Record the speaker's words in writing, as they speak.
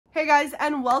Hey guys,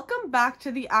 and welcome back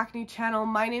to the Acne channel.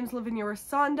 My name is Lavinia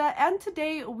Rasanda, and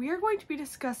today we are going to be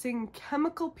discussing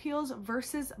chemical peels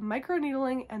versus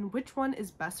microneedling and which one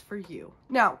is best for you.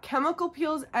 Now, chemical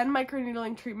peels and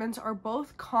microneedling treatments are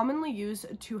both commonly used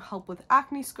to help with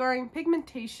acne scarring,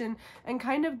 pigmentation, and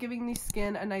kind of giving the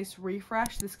skin a nice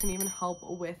refresh. This can even help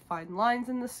with fine lines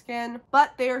in the skin,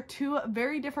 but they are two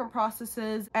very different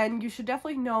processes, and you should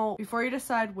definitely know before you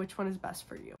decide which one is best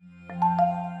for you.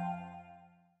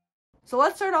 So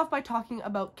let's start off by talking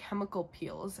about chemical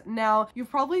peels. Now, you've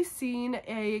probably seen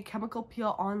a chemical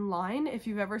peel online if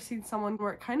you've ever seen someone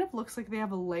where it kind of looks like they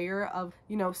have a layer of,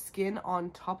 skin on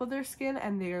top of their skin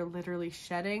and they are literally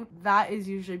shedding. That is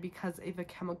usually because of a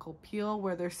chemical peel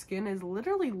where their skin is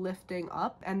literally lifting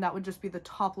up, and that would just be the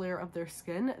top layer of their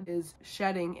skin is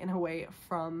shedding in a way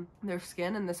from their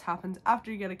skin, and this happens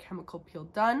after you get a chemical peel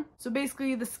done. So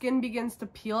basically the skin begins to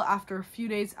peel after a few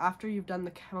days after you've done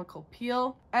the chemical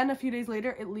peel, and a few days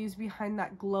later it leaves behind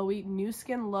that glowy new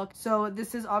skin look. So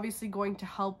this is obviously going to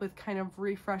help with kind of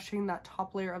refreshing that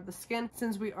top layer of the skin,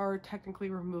 since we are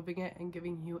technically removing it and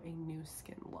giving you a new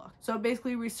skin look. So it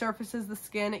basically resurfaces the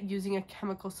skin using a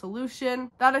chemical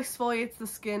solution that exfoliates the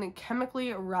skin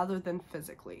chemically rather than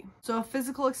physically. So a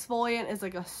physical exfoliant is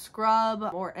like a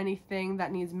scrub or anything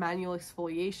that needs manual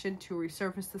exfoliation to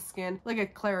resurface the skin, like a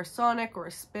Clarisonic or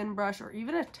a spin brush or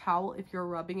even a towel. If you're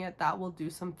rubbing it, that will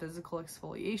do some physical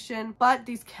exfoliation. But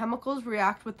these chemicals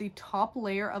react with the top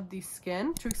layer of the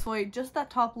skin to exfoliate just that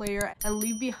top layer and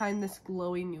leave behind this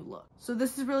glowy new look. So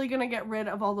this is really going to get rid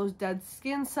of all those dead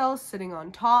skin cells sitting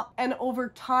on top, and over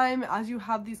time, as you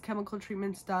have these chemical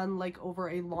treatments done, like over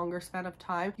a longer span of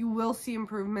time, you will see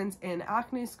improvements in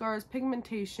acne scars,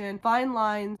 pigmentation, fine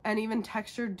lines, and even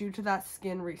texture due to that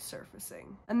skin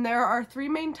resurfacing. And there are three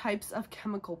main types of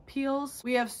chemical peels.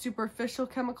 We have superficial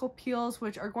chemical peels,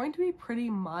 which are going to be pretty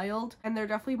mild, and they're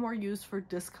definitely more used for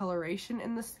discoloration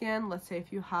in the skin. Let's say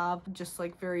if you have just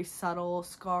like very subtle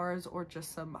scars or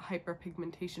just some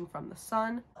hyperpigmentation from the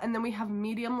sun. And then we have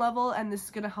medium level, and this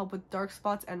is going to help with dark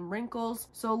spots and wrinkles,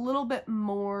 so a little bit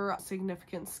more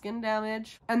significant skin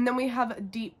damage. And then we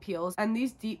have deep peels, and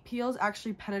these deep peels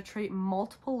actually penetrate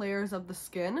multiple layers of the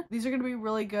skin. These are going to be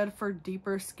really good for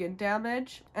deeper skin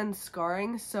damage and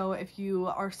scarring. So if you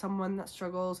are someone that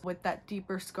struggles with that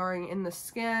deeper scarring in the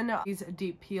skin, these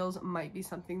deep peels might be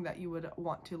something that you would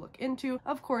want to look into,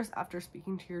 of course, after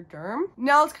speaking to your derm.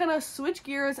 Now let's kind of switch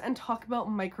gears and talk about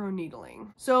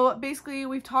microneedling. So basically,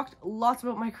 we've talked lots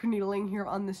about microneedling here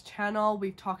on this channel.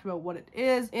 We've talked about what it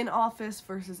is, in office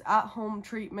versus at home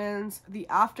treatments, the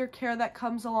aftercare that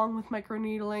comes along with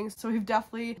microneedling. So we've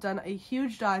definitely done a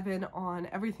huge dive in on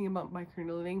everything about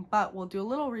microneedling, but we'll do a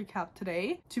little recap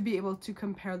today to be able to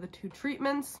compare the two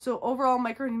treatments. So overall,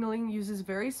 microneedling uses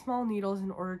very small needles in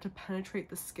order to penetrate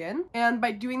the skin, and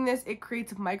by doing this, it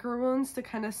creates micro wounds to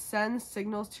kind of send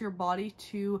signals to your body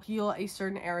to heal a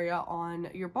certain area on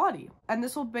your body. And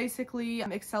this will basically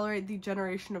accelerate the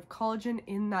generation of collagen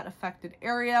in that affected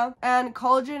area. And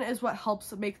collagen is what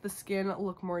helps make the skin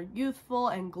look more youthful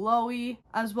and glowy,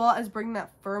 as well as bring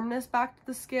that firmness back to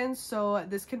the skin. So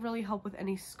this can really help with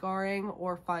any scarring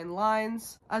or fine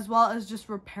lines, as well as just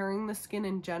repairing the skin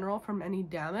in general from any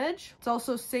damage. It's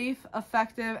also safe,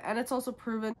 effective, and it's also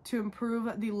proven to improve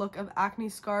the look of acne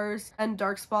scars and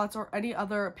dark spots or any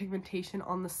other pigmentation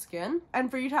on the skin.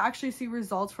 And for you to actually see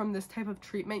results from this type of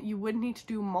treatment, you would need to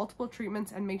do multiple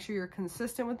treatments and make sure you're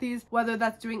consistent with these, whether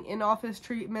that's doing in-office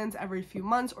treatments every few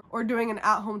months or doing an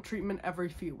at-home treatment every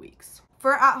few weeks.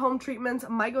 For at-home treatments,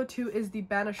 my go-to is the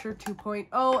BANISH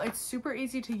 2.0. It's super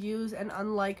easy to use, and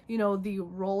unlike, the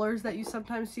rollers that you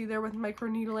sometimes see there with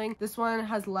microneedling, this one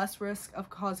has less risk of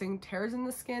causing tears in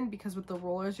the skin, because with the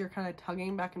rollers, you're kind of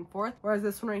tugging back and forth, whereas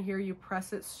this one right here, you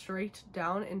press it straight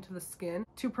down into the skin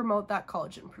to promote that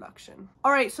collagen production.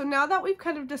 All right, so now that we've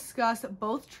kind of discussed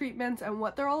both treatments and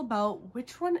what they're all about,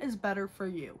 which one is better for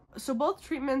you? So both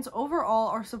treatments overall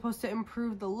are supposed to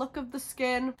improve the look of the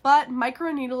skin, but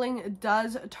microneedling does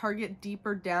target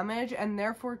deeper damage and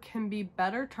therefore can be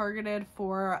better targeted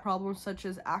for problems such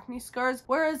as acne scars,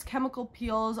 whereas chemical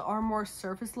peels are more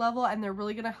surface level and they're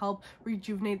really going to help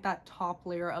rejuvenate that top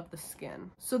layer of the skin.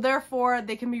 So therefore,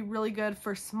 they can be really good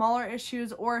for smaller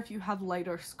issues or if you have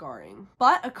lighter scarring.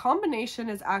 But a combination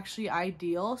is actually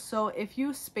ideal. So if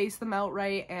you space them out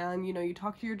right and you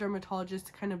talk to your dermatologist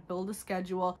to kind of build a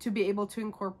schedule to be able to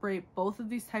incorporate both of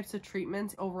these types of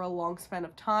treatments over a long span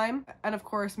of time, and of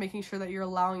course making sure that you're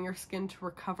allowing your skin to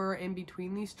recover in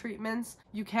between these treatments.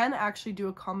 You can actually do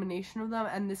a combination of them,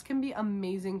 and this can be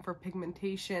amazing for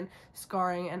pigmentation,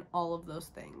 scarring, and all of those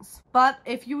things. But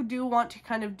if you do want to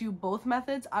kind of do both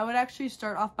methods, I would actually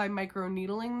start off by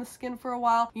microneedling the skin for a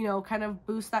while, you know, kind of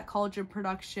boost that collagen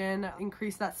production,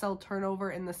 increase that cell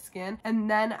turnover in the skin, and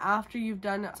then after you've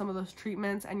done some of those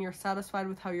treatments and you're satisfied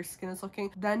with how your skin is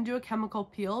looking, then do a chemical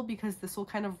peel, because this will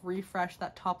kind of refresh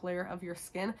that top layer of your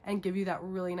skin and give you that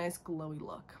really nice glowy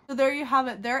look. So there you have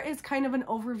it. There is kind of an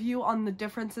overview on the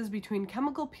differences between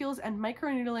chemical peels and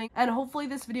microneedling, and hopefully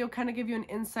this video kind of give you an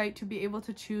insight to be able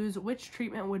to choose which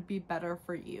treatment would be better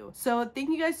for you. So thank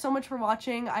you guys so much for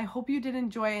watching. I hope you did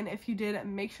enjoy, and if you did,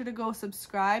 make sure to go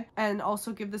subscribe and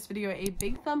also give this video a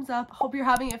big thumbs up. Hope you're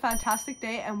having a fantastic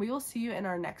day, and we will see you in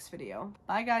our next video.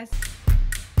 Bye guys.